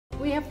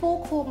have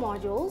 4 core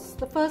modules,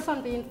 the first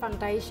one being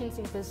Foundations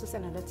in Business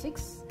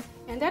Analytics,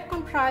 and that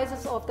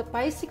comprises of the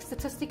basic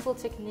statistical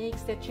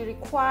techniques that you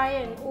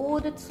require in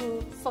order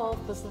to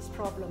solve business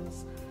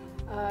problems.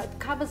 It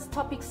covers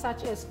topics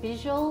such as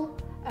visual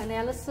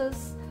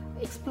analysis,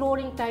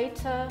 exploring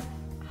data,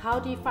 how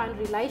do you find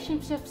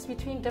relationships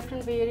between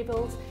different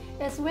variables,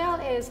 as well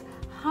as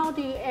how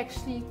do you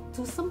actually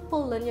do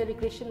simple linear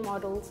regression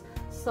models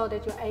so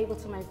that you're able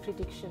to make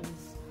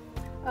predictions.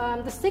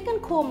 The second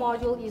core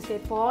module is the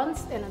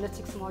Advanced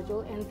Analytics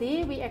module, and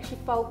there we actually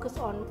focus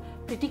on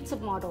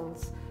predictive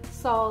models.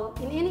 So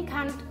in any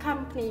kind of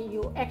company,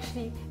 you're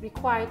actually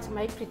required to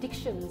make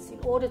predictions in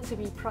order to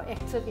be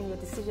proactive in your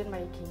decision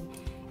making.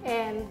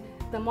 And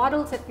the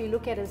models that we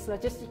look at is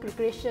logistic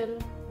regression,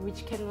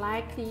 which can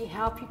likely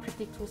help you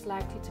predict who's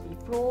likely to be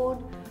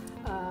fraud.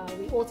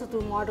 We also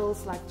do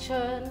models like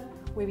churn,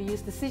 where we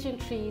use decision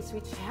trees,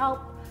 which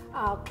help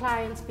our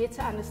clients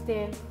better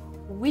understand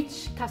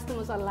which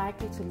customers are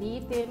likely to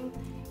leave them.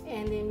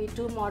 And then we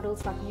do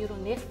models like neural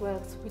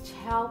networks, which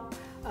help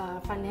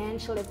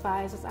financial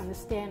advisors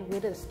understand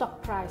whether the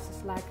stock price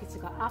is likely to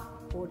go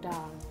up or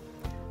down.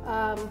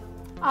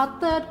 Our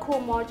third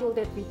core module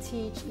that we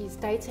teach is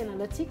data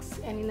analytics,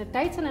 and in the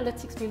data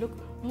analytics we look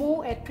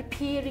more at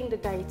preparing the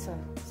data.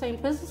 So in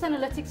business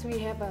analytics we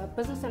have a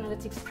business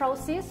analytics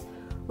process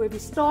where we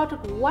start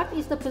with what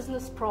is the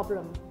business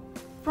problem.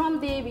 From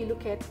there we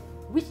look at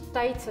which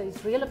data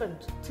is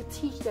relevant to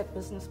teach that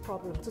business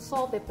problem, to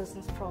solve that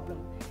business problem.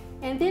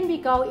 And then we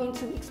go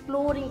into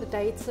exploring the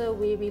data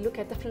where we look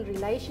at different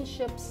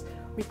relationships,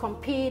 we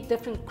compare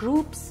different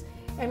groups,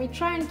 and we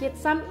try and get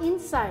some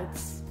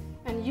insights.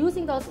 And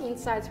using those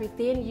insights, we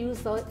then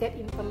use that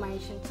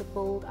information to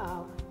build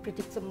our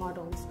predictive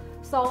models.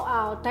 So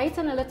our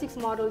data analytics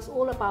model is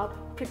all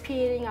about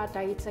preparing our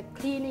data,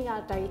 cleaning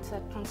our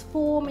data,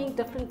 transforming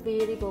different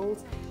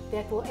variables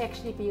that will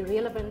actually be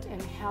relevant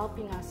and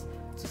helping us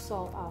to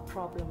solve our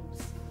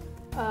problems.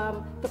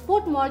 The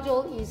fourth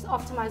module is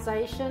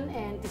optimization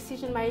and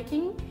decision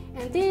making,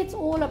 and there it's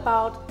all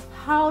about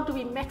how do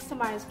we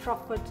maximize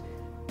profit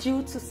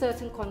due to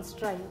certain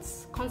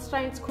constraints.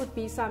 Constraints could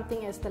be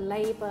something as the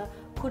labor,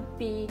 could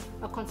be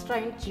a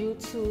constraint due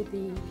to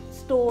the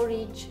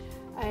storage,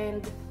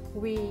 and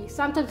we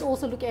sometimes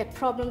also look at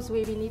problems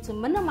where we need to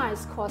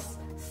minimize costs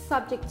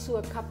subject to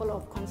a couple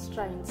of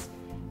constraints.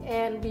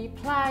 And we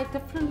apply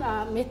different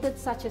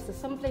methods such as the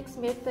simplex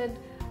method,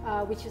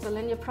 which is a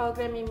linear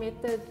programming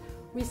method.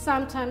 We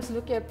sometimes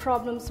look at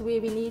problems where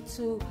we need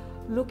to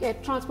look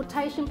at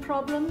transportation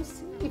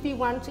problems. If we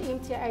want to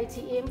empty an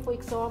ATM, for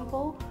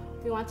example,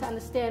 we want to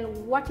understand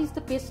what is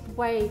the best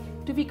way.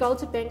 Do we go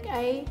to bank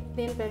A,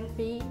 then bank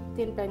B,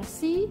 then bank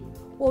C?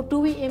 Or do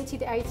we empty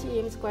the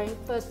ATMs going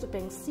first to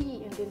bank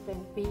C and then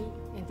bank B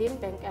and then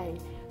bank A?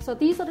 So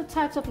these are the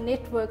types of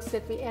networks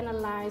that we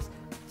analyze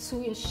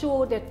to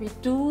ensure that we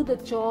do the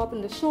job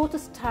in the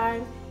shortest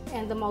time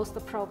and the most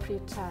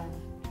appropriate time.